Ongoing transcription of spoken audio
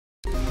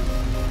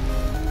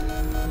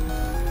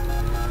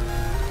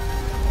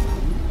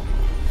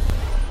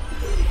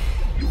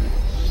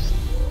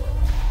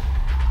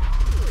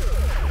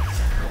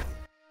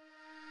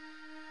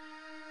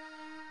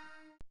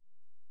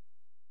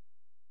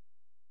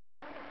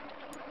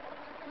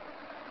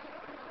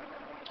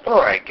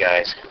Alright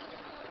guys,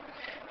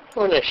 I'm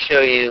going to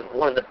show you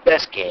one of the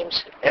best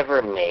games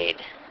ever made.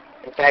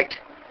 In fact,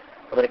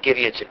 I'm going to give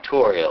you a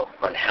tutorial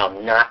on how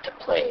not to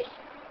play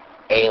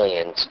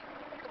Aliens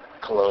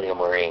Colonial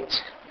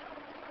Marines.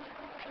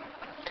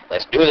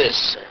 Let's do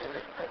this!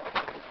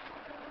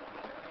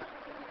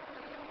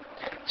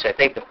 So I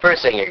think the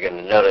first thing you're going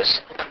to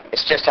notice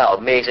is just how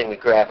amazing the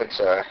graphics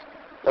are.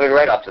 I mean,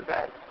 right off the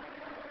bat.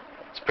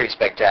 It's pretty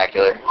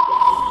spectacular.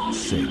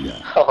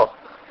 Sega.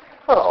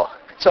 Oh,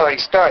 it's already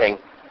starting.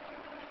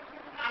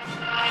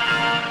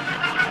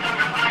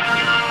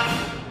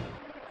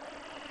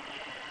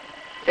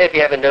 If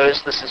you haven't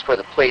noticed, this is for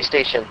the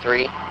PlayStation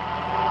 3.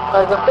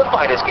 The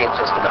finest game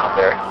system out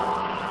there.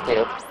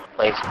 You know,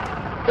 plays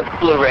the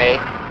Blu-ray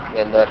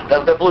and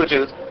the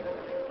Bluetooth.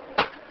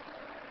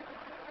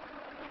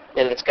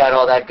 And it's got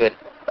all that good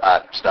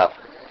stuff.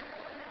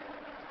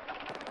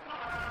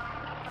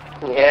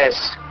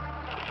 Yes.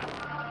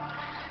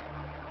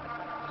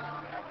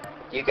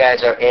 You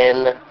guys are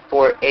in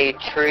for a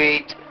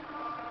treat.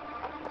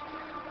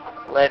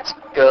 Let's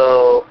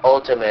go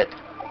Ultimate.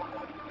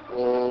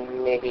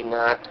 Maybe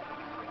not.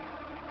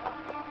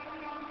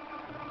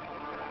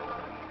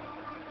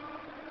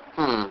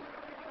 I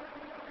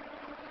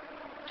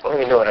don't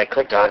even know what I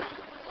clicked on.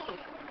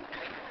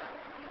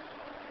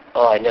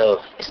 All I know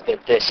is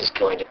that this is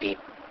going to be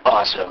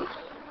awesome.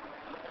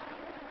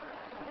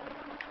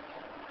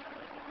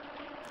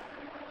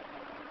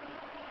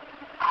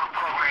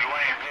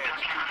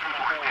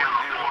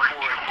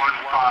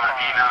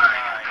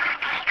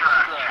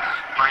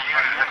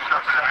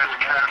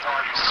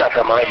 Suck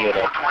on my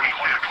unit.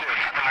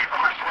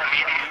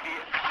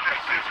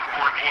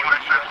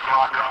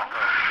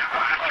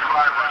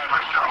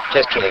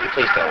 Just kidding,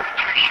 please don't.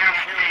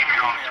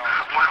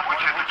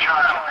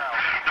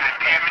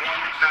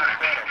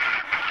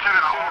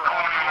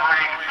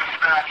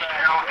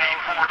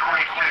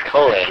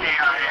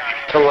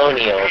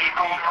 Colonial.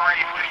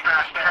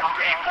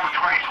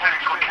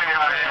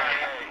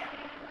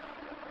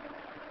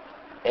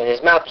 And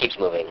his mouth keeps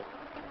moving.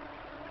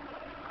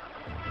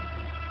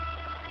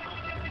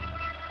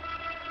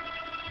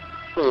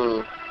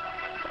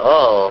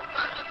 Oh.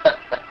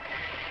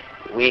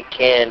 We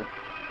can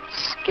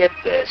skip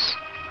this.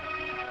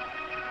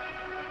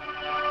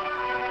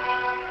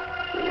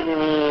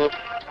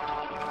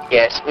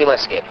 Yes, we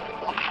must skip.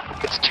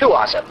 It's too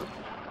awesome.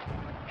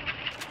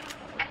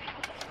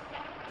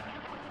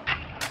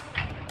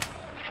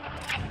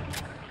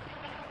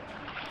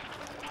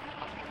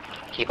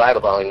 Keep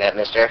eyeballing that,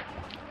 mister.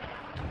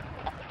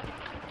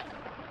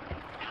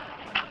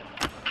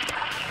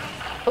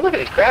 Oh, look at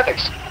these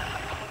graphics.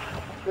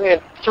 We're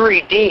in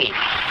 3D.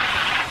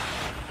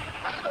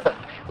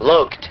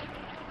 Locked.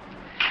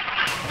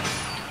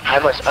 I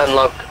must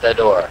unlock the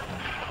door.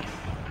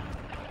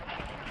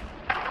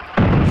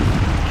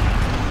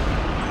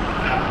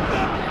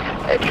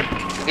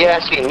 If you're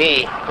asking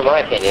me, for my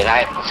opinion,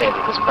 I have to say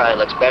that this probably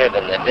looks better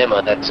than the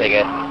demo that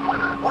Sega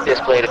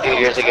displayed a few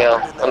years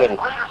ago. I mean,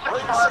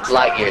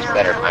 light years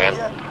better, man.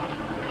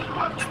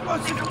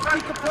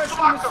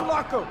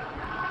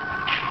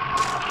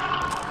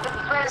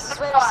 This is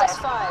Wave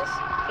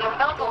 6-5. The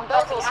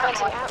umbilical's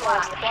hunting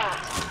outwards the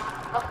blast.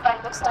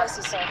 Looks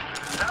dicey, sir.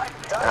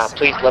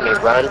 Please let me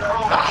run.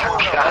 Oh,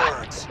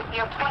 God. You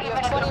have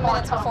 20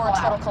 minutes before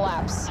total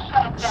collapse.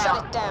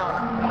 Shut it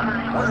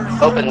down.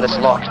 Open this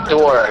locked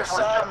door.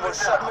 We're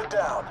shutting it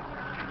down.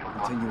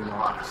 Continuing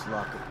on to this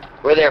locker.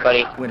 We're there,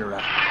 buddy. Winter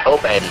out.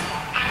 Open.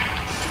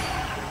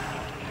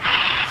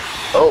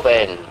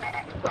 Open.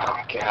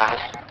 Oh, God.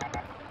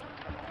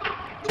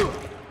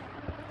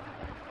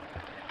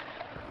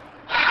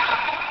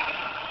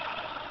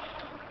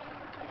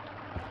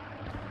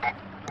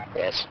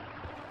 Yes.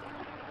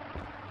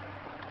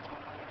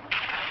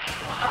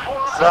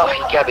 Oh,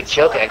 you gotta be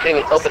joking. I couldn't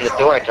even open the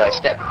door until I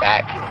stepped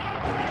back.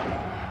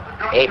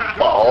 Hey,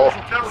 ball.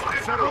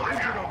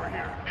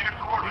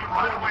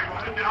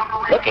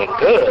 Looking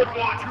good.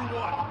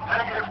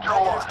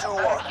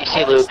 You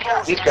see, Luke,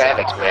 these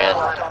graphics, man,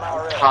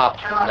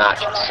 top-notch,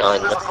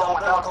 son.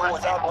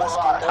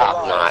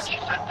 Top-notch.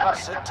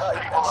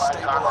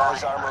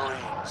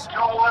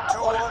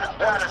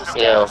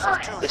 You know,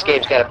 this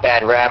game's got a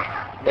bad rap,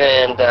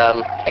 and,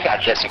 I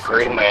gotta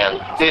disagree, man.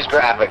 These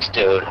graphics,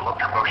 dude.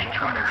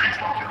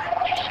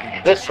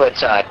 This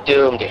puts,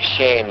 Doom to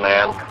shame,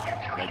 man.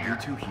 You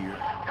two here,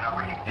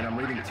 and I'm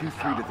reading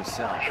 2-3 to the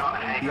south,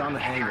 beyond the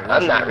hangar.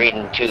 I'm not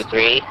reading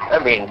 2-3.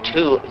 I'm reading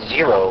 2-0.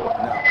 No.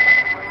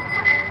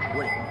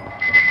 Wait.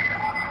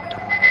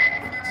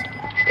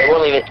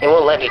 It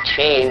won't let me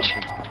change.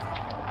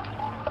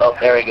 Oh,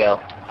 there we go.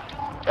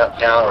 Oh,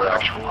 down. I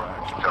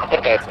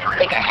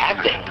think I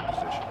have it.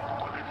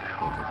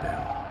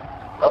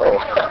 Oh,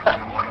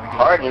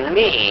 pardon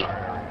me.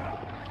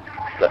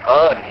 But,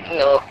 oh,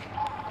 no.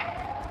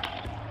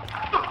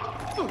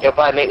 It'll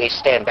probably make me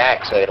stand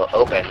back so it'll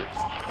open.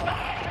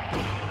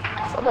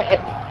 What am I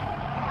hitting?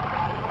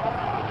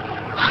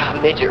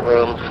 Midget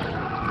room.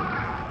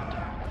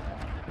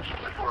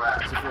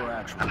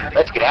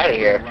 Let's get out of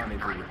here.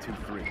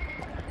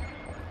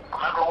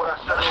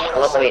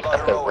 Let me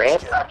up the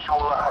ramp.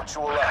 Actual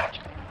out.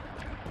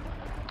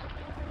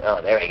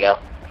 Oh, there we go.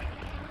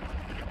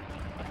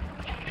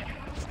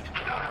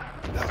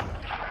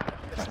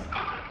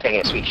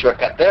 Taking a sweet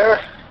shortcut there.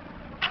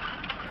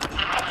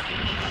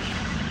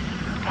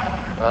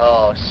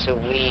 Oh,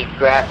 sweet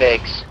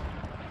graphics.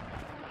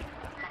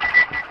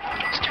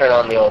 Let's turn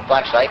on the old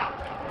flashlight.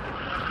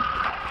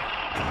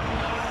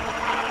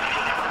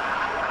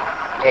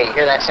 Okay, you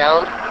hear that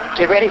sound?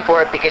 Get ready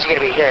for it because you're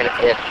going to be hearing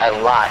it a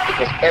lot.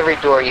 Because every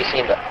door you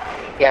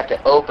have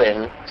to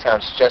open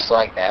sounds just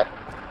like that.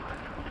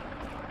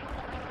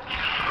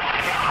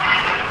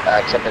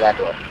 Except for that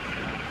door.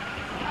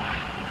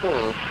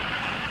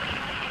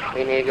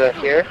 We need to go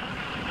here?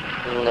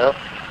 No.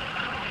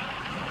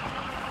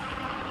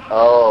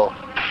 Oh.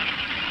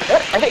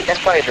 I think that's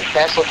probably the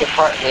best looking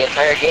part in the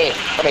entire game.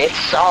 I mean, it's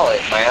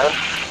solid, man.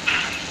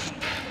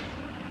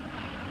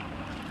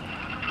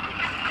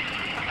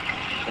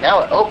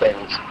 Now it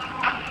opens.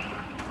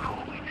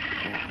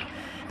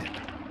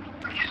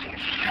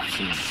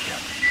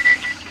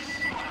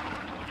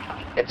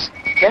 It's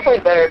definitely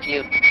better if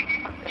you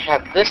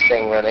have this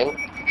thing running.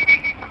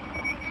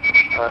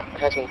 It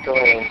has me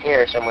going in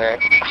here somewhere.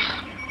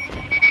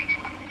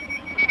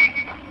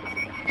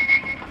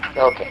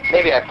 Okay,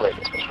 maybe I've played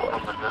this before.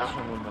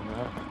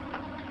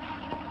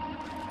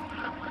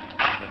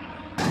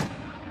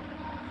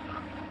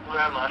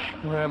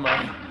 Where am I?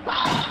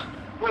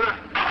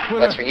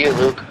 That's for you,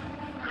 Luke.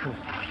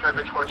 Grab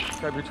your torch.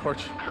 Grab your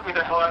torch. Get me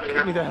the hell out of here.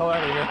 Get me the hell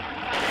out of here.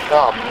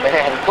 Oh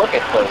man, look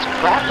at those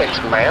graphics,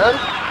 man.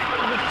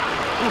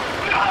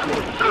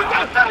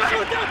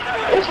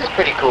 This is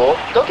pretty cool.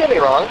 Don't get me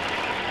wrong.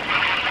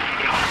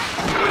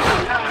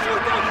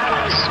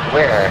 I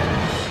swear.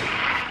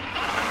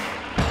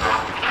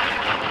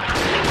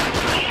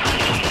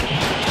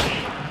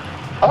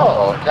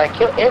 Oh, did I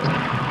kill it?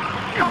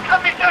 You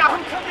cut me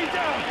down! Cut me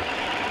down!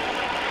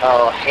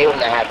 Oh, I hate when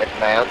that happens,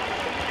 man.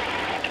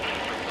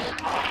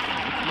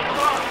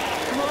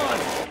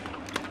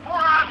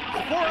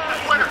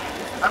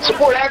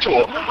 Support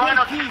actual.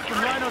 Rhino keys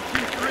from Rhino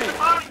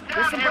 2-3.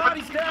 There's some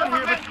bodies down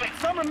here, but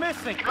some are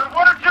missing. There's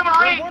one or two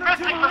Marines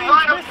missing from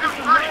Rhino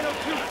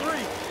 2-3.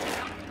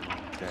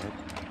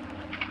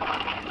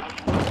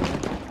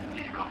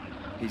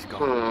 He's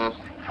gone.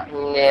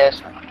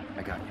 Yes.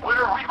 I got you.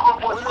 Winner,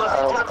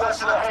 request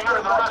to the hangar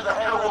and the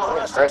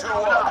rest of 2-1.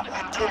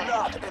 Do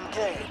not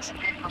engage.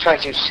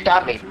 Trying to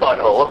stop me,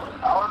 butthole.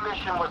 Our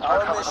mission was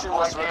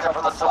to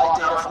recover the flight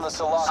data from the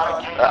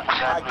Solana.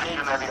 I gave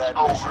you that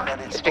mission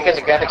and It's because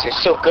the graphics are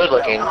so good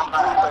looking. I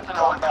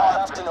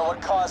have to know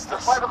what caused this.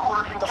 The flight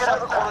recorder can get us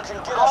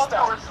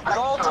that. With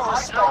all due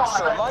respect,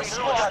 sir, my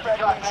switchback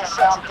means you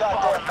shut your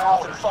goddamn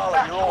mouth and follow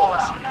your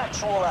orders.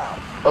 Actual out.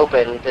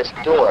 Open this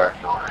door.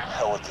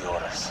 Hell with the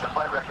orders. The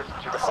flight wreck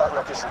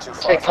isn't too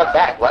far. Say, come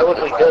back. Why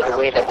wouldn't we go the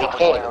way that we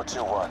came?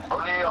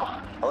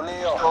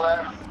 O'Neill.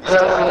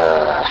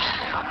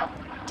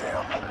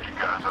 Damn.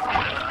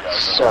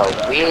 So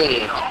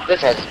weird.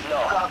 This has... You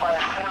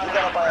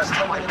gotta buy us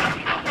 10 minutes.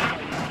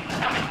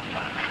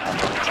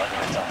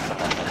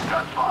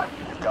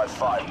 You've got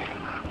 5.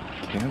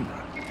 Camera.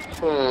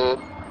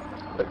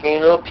 Looking a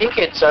little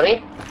peaked,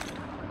 Sonny.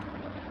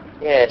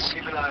 Yes.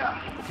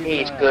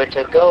 He's good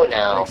to go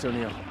now. Thanks,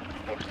 O'Neill.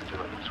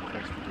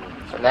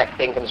 When that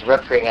thing comes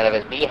rupturing out of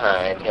his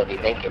behind, he'll be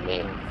thanking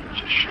me.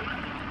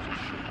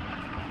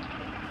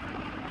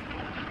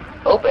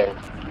 Open.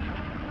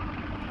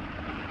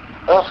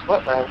 Oh,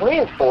 what am I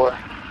waiting for?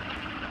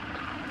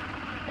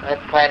 I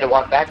plan to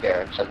walk back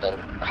there or something.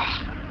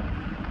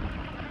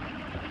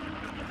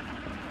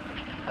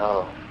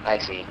 Oh, I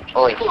see.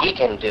 Only he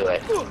can do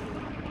it.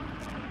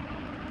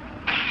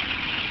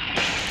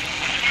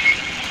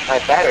 My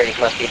batteries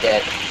must be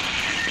dead.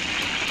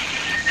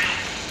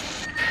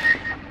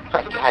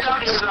 My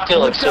gosh, it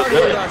still looks so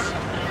good.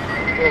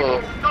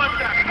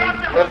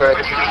 Remember,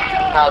 this is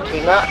how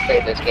to not play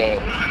this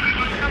game.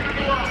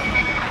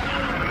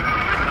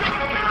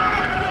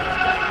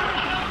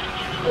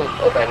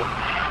 Open.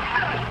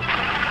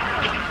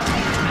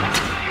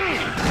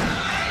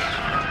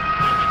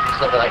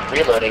 Something like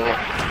reloading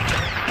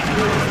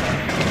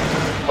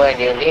when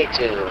you need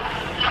to.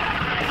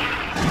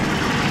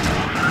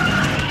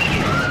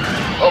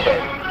 Open.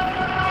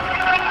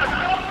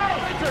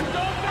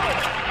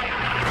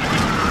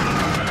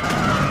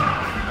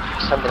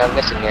 Something I'm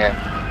missing here.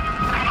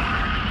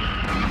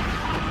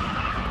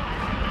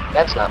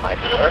 That's not my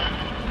door.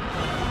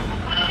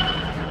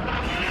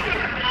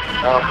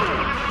 Oh.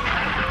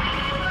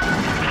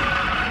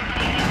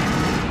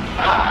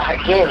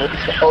 Again,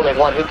 he's the only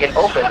one who can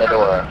open the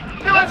door.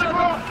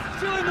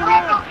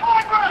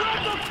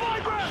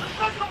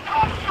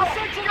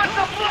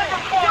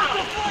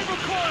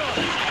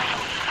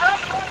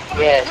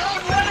 Yes.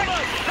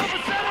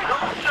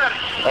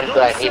 I'm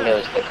glad he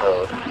knows the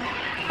code.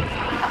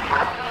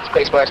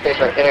 Spacebar,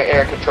 spacebar,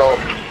 inner control.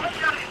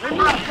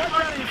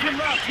 Engine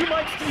lock, 2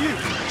 mics to you.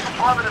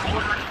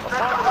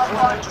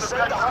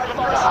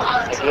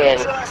 Again.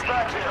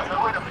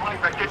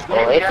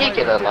 Well, if he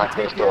can unlock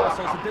this door.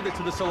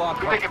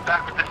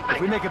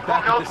 If we make it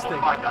back with this thing, who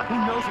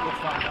knows what we'll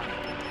find out.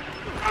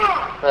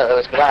 Well, it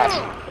was glass.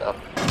 So.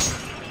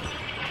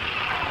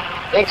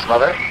 Thanks,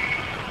 Mother.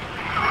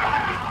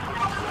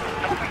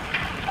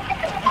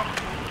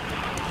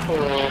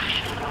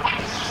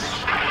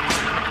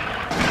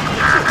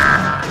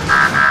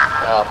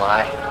 Oh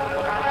my.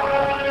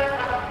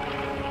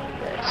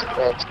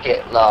 Let's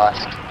get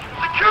lost.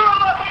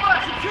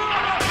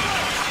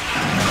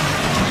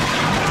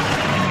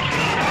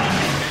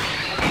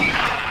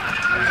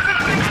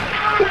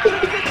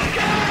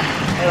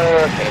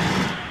 Okay.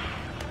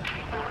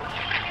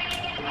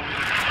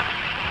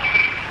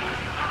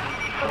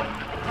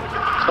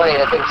 It's funny,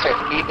 that thing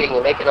starts beeping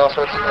and making all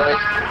sorts of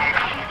noise.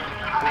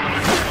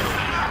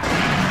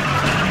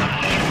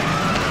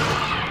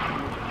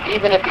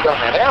 Even if you don't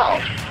have it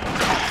out.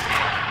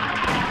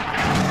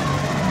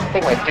 I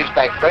think my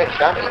douchebag friend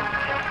shot me.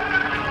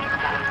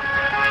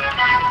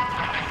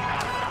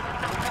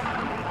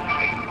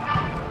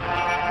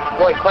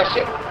 Boy,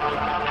 question.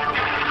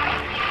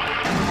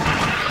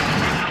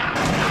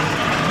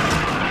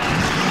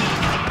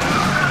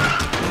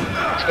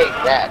 Take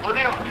that,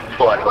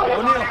 butthole.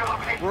 O'Neill,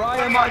 where I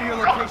am out of your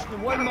location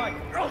in 1 mic.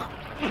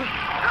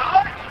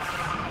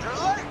 You're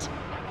late!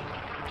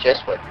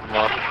 Just what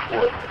Mom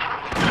would.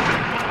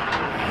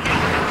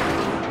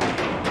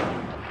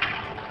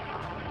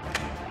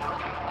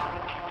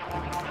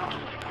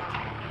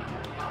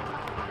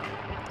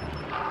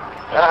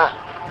 Ah.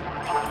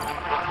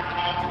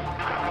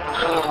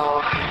 Oh.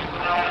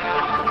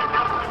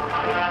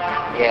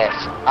 Yes,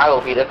 I will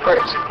be the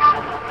first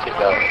to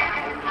go.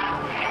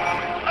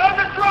 On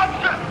the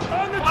dropship!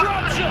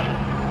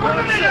 Put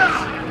it in!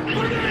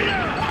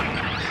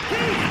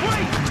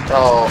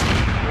 Oh,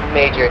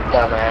 major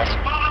dumbass.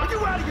 Are you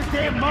out of your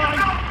damn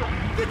mind?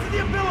 Get to the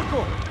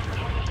umbilical!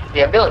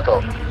 The umbilical.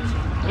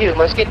 You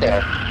must get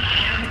there.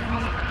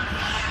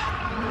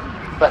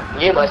 But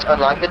you must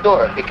unlock the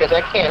door, because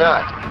I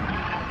cannot.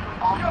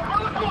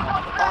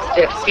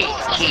 Defeat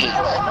keys.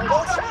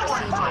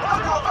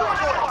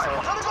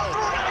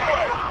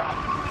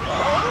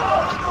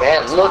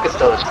 Man, look at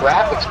those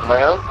graphics,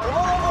 man.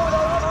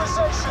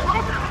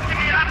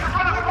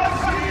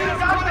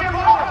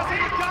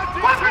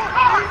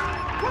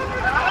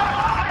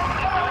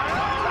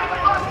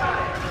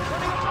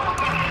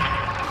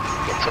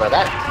 Get some of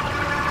that.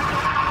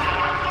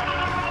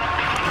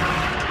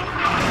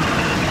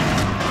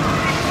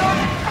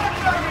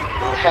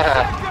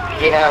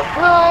 Yeah,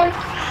 right.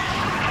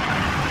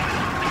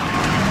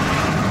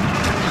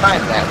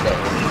 Time that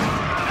thing.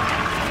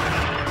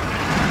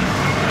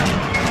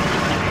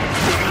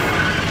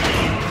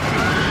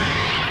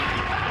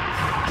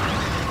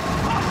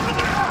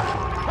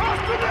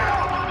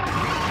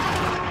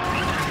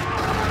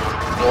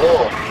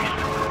 Oh.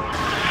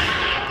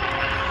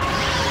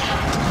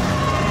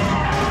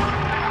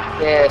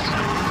 Yes.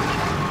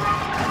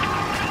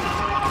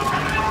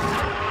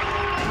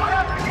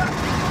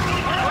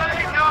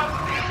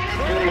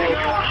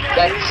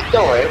 That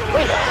story,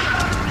 we know.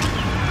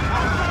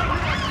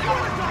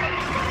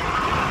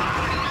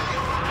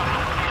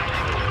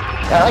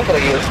 I like how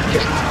you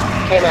just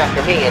came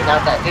after me and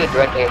not that dude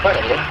directly in front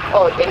of you.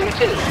 Oh, and you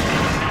too.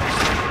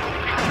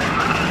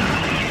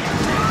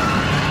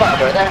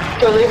 Barbara, that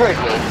totally hurt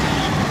me.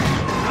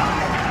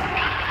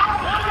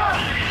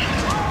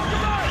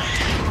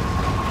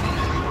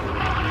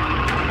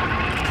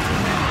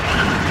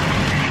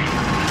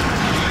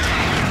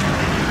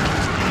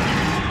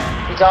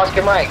 He's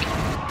Oscar Mike.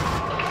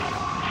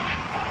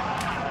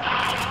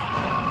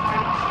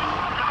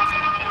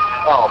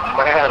 Oh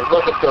man,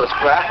 look at those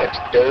graphics,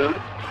 dude.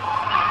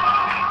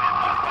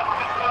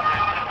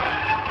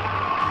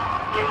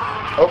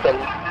 Open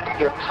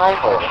your pie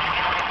hole.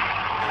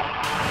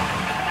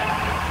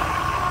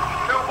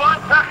 2-1,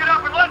 pack it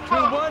up and let's go.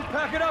 2-1,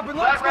 pack it up and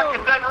let's go.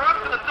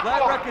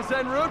 Flat wreck is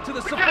en route to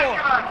the support. Flat wreck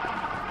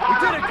is en route to the support. We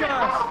did it,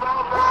 guys.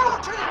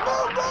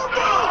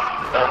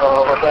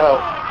 Oh no.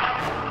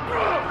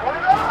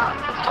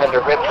 It's time to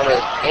rip from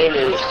his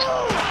anus.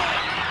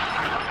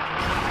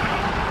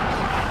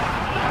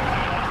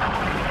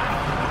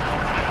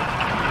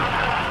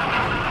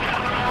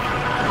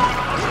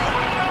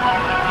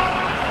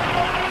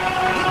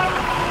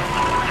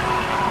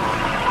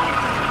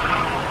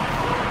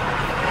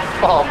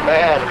 Oh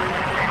man.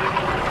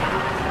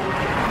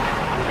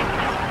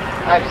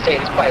 I have to say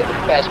it's probably the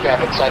best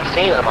graphics I've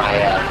seen on my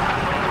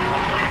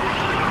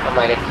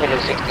Nintendo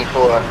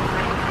 64.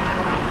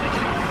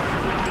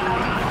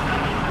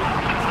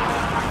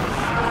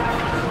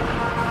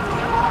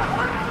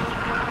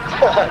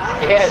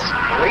 Yes,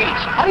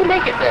 reach. How do you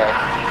make it there?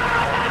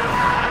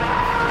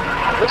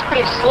 Looks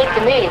pretty slick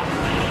to me.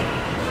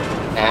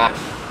 Nah.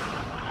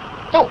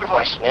 Don't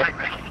question it.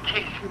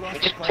 You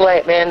just play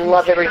it, man, and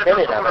love every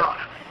minute of it.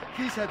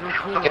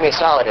 Give me a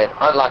solid and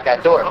unlock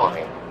that door for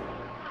me.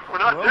 We're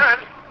not dead.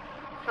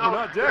 We're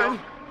not dead.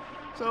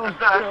 So, you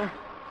know,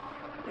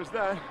 there's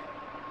that.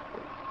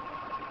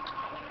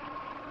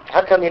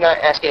 How come you're not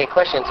asking any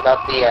questions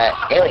about the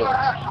aliens?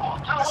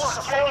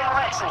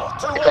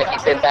 It's like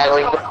you've been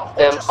battling with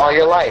them all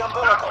your life.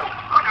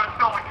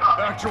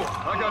 Actual,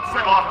 I got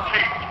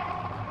something.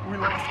 We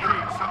lost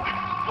keys.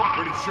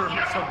 Pretty sure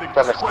something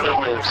From a exploded in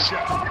loose. his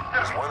chest.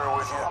 Is Winter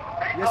with you?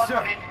 Yes, sir.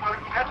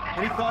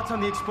 Any thoughts on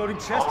the exploding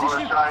chest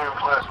issue?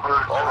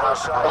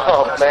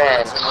 Oh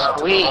man,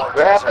 sweet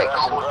graphics.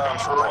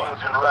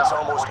 That's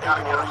almost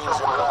 80 Marines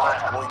in line,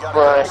 and we gotta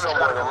Right. get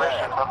somewhere to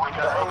land.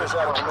 The hangar's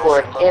out of For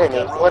an mission, but we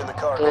enemy, got room what in the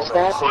cargo does bay.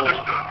 that mean?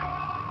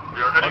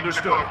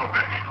 Understood.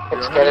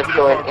 Instead of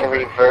going in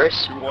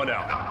reverse 2-1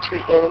 out. to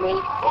enemy?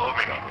 Follow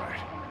me. Not right.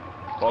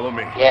 Follow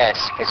me. Yes,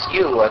 because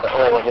you are the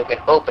only one who can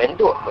open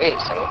door. Wait a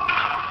second.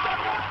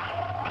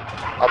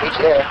 I'll meet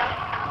you there.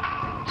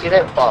 See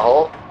that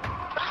butthole?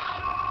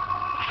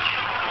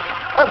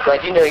 I'm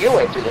glad you know your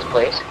way through this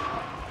place.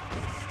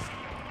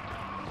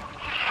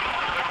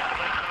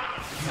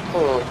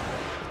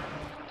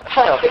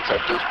 I don't think so,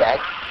 douchebag.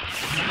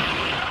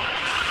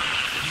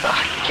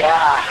 Oh,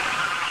 God.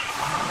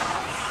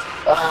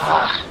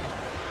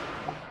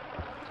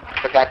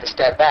 Forgot to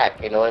step back,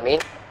 you know what I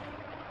mean?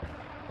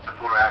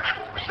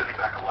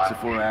 So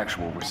for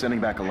actual, we're sending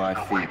back a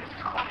live feed.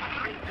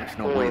 There's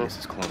no way this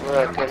is Colonial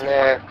Look Marines. in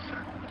there.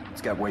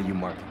 It's got where you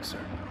marked it, sir.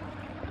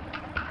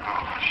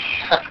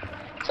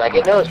 It's like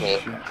it knows me.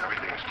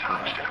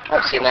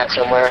 I've seen that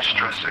somewhere.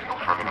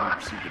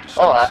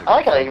 Oh, I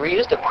like how they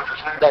reused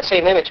that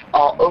same image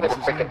all over the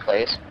freaking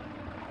place.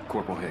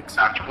 Corporal Hicks.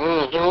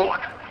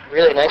 Mm-hmm.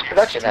 Really nice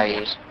production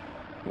values.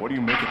 What do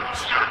you make of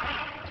this?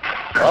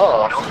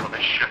 Oh.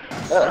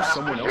 That's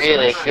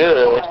really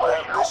good.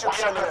 Bishop's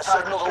sending a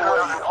signal to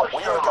where you.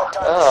 We ain't got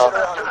time to sit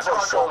around and play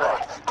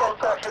showlight. Get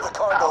back to the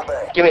cargo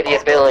bay. Give me the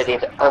ability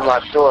to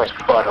unlock doors,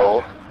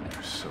 butthole.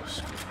 You're so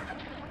stupid.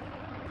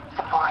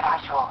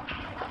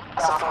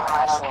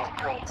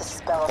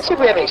 Let's see if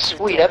we have any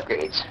sweet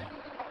upgrades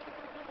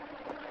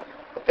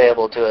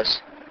available to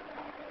us.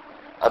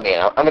 I mean,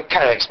 I'm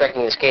kind of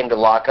expecting this game to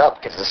lock up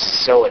because this is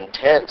so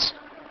intense.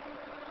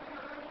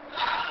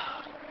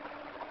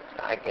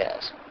 I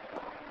guess.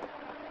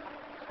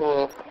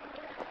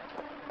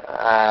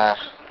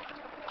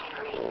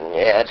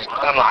 Yeah, just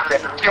unlock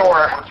that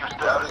door.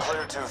 Loud and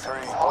clear,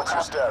 2-3. What's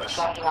your status?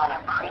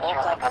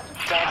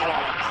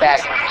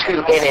 Back to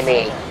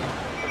enemy.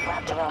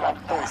 Wrapped around my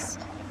face.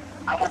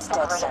 It's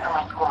dead, sir.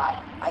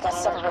 I got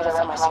separated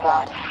from my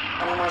squad.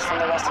 Any news from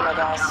the rest of my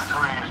guys?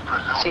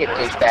 See it,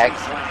 douchebag.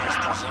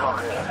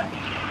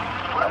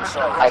 I'm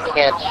sorry. I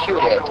can't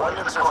shoot it.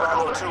 Abundance of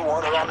ammo 2-1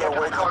 are on their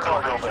way to the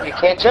cargo bay. You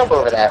can't jump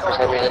over that for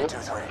some reason.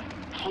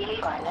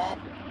 2-3. Garnet?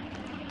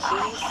 Keys? I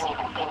can't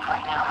even think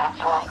right now,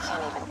 Maxwell.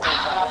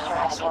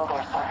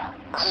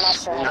 I'm not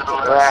sure how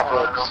to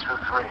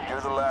Graphics.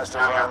 You're the last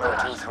of ammo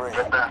 2-3. Do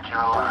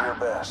your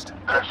best.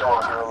 Get back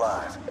here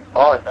alive.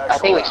 Oh, I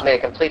think we just made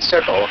a complete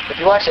circle. If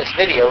you watch this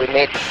video, we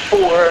made 4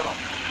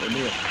 Hey,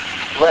 Neil.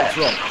 lefts. What's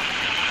wrong?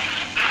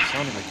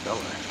 Sounded like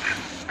Bella.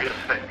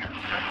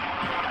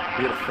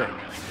 We had a thing,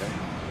 okay?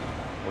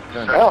 What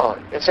kind of... Oh,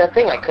 it's that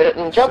thing I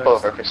couldn't jump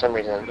over for some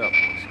reason. No,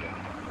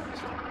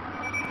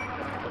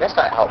 That's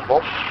not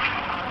helpful.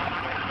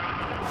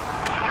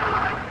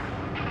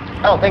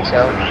 I don't think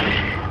so.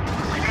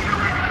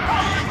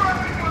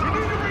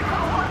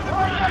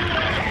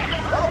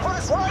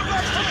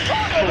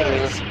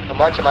 I'm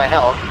watching my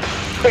health.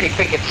 Pretty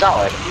freaking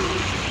solid.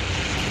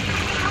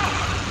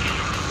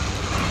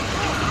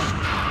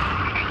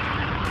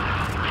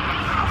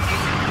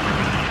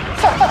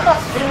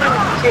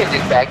 See you,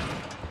 douchebag.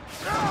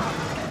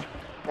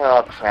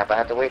 Oh crap, I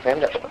have to wait for him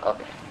to...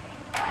 Okay.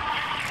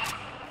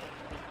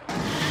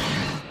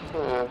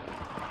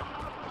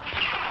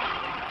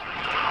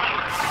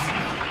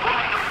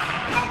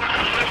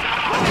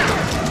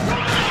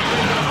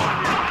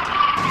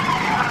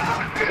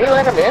 Did we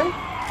let him in?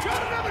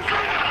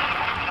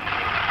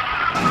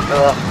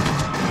 Ugh.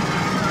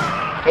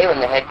 Hey, when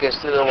the head goes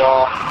through the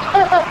wall.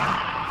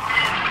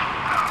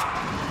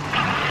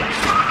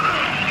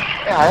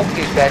 Yeah, that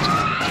douchebag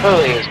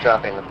totally is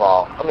dropping the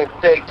ball. I mean,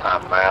 big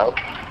time, Miles.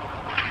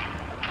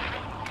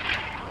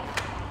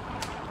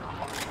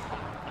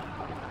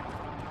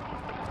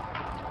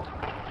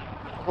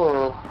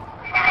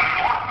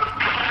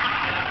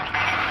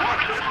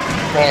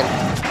 Man,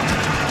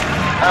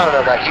 I don't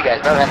know about you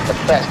guys, but I'm having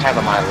the best time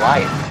of my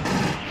life.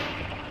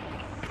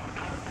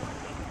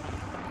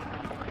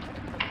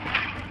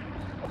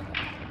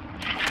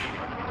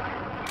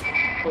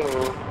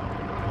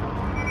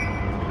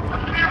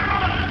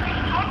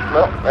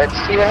 Well, let's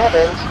see what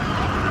happens.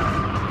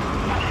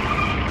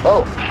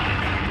 Oh.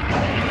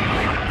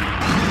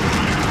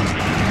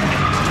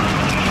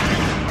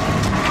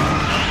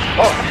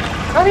 Oh,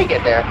 how did he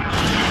get there?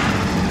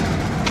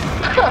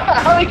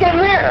 How did he get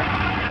in there?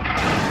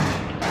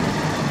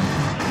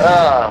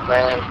 Oh,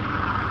 man.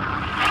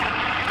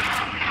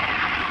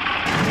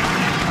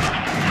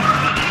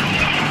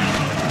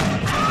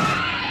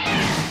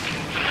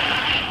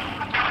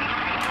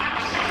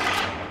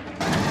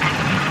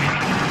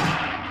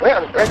 Where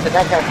on earth did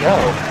that guy go?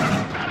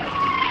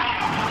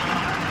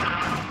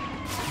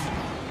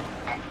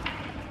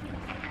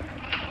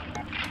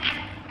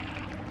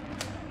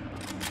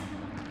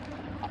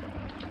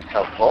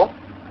 helpful.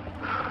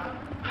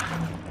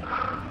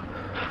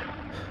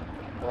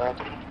 What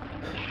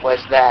was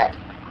that?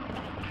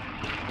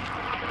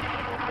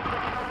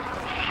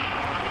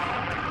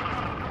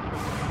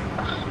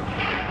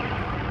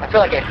 I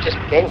feel like I've just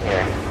been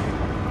here.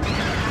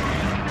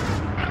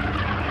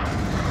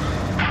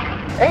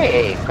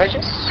 Hey,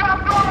 Precious. Back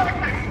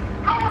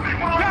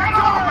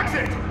door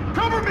exit!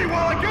 Cover me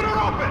while I get her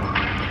open!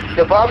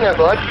 No problem there,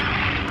 bud.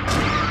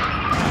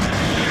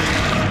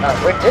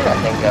 Where did that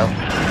thing go?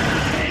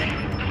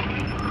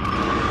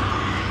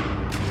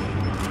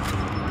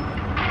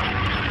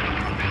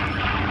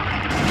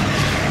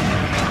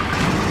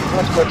 How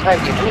much more time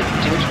do you need,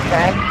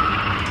 douchebag?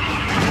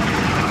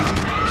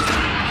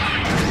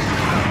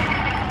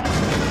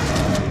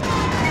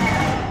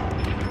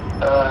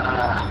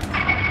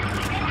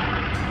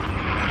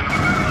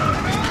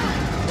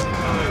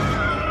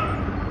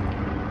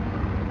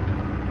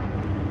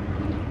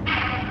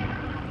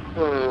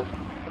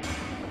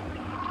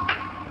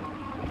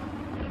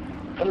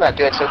 I'm not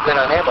doing so good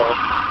on ammo.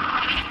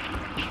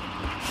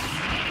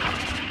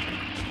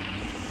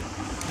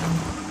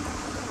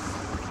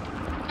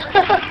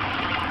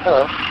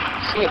 Hello.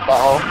 See you,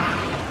 ball.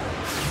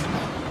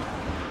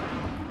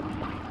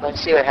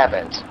 Let's see what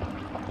happens.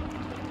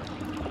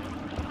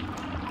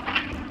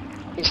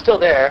 He's still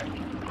there.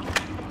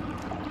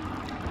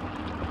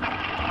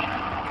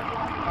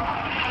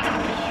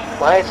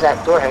 Why is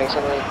that door having so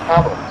many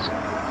problems?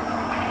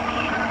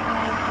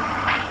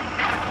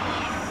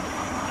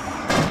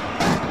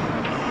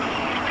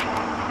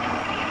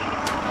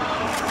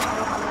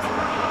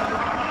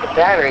 The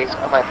batteries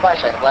on my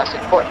flashlight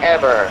lasted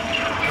forever.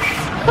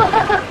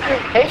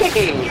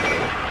 Hey!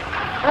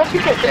 How'd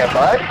you get there,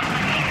 bud?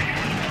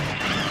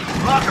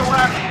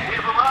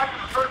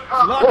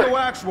 Loco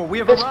Actual, we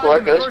have This arrived floor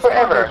in the goes first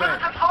forever. cargo bay.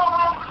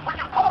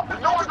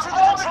 Nobody to the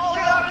control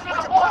room! We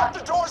can pop the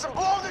doors and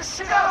blow this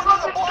shit out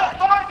into the black!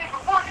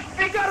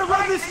 You gotta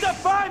run this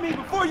stuff by me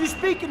before you're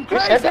speaking Who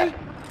said crazy. that?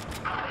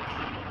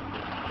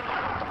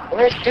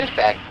 Where's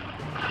douchebag?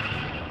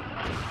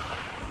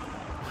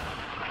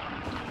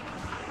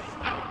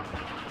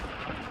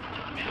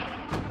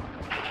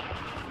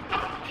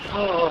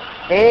 Oh,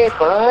 hey,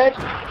 bud.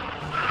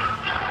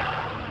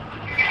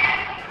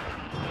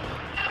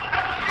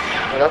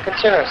 We don't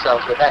concern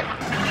ourselves with that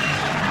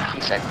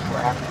piece of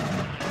crap.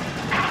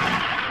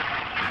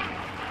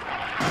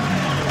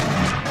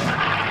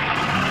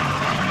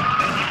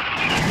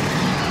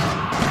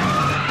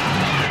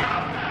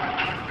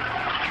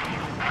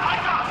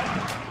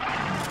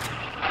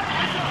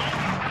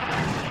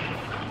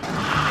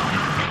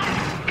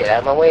 Get out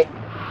of my way.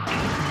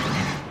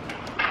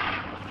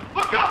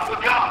 Look out!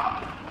 Look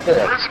out! Look at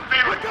this.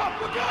 Look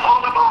up! Look up!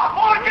 Hold them off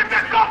while I get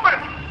this open!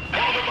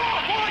 Hold them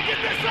off while I get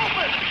this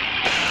open!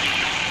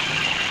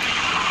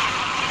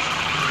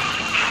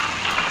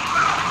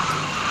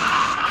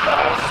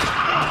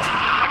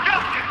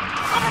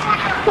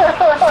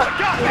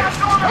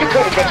 You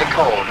couldn't catch a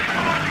cold.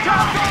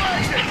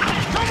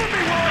 Cover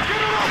me while I get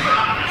her open!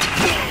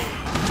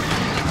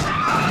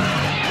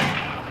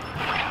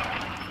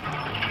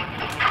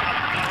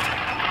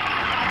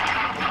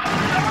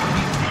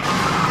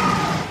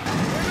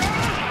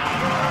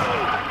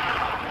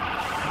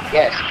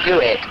 Yes, do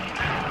it.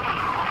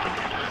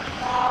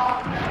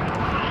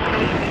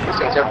 This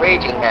thing's a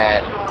raging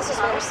mad. This is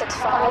Raider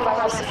 6-5. I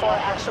have C4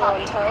 actual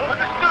in tow.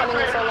 Coming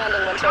in for a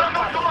landing, Winter.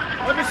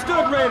 Copy.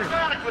 Understood, Raider.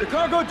 The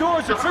cargo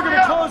doors are triggered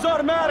to close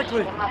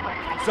automatically.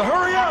 So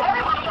hurry up.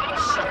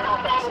 Shit,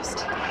 my breakfast.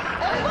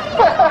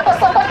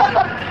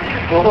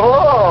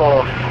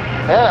 Whoa!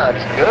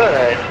 That's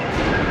good.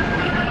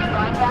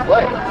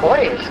 What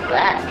is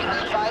that?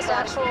 Advised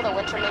actual, the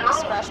Winter made me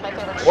scratch my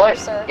favorite What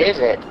ship, sir. is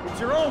it? It's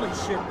your only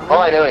ship. All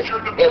I know is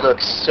it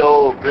looks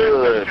so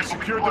good. You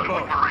secured the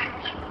boat.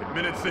 In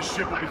minutes, this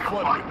ship will be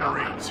flooded with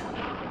Marines. So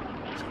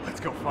let's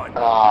go find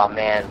them. Aw,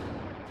 man.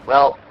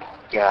 Well,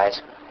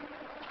 guys.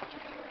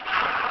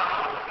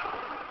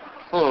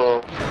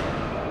 5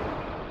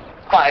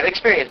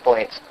 experience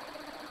points.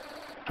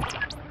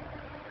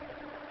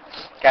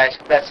 Guys,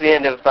 that's the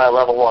end of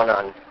level 1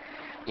 on,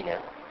 you know,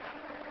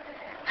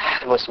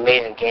 the most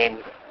amazing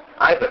game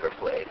I've ever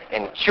played.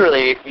 And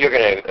surely you're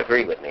going to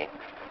agree with me.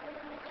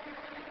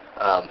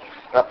 Well,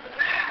 you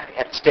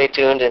have to stay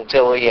tuned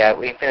until we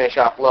finish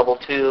off level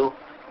 2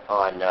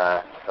 on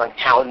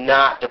how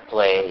not to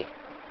play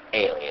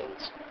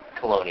Aliens,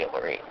 Colonial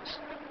Marines.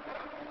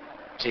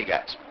 See you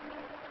guys.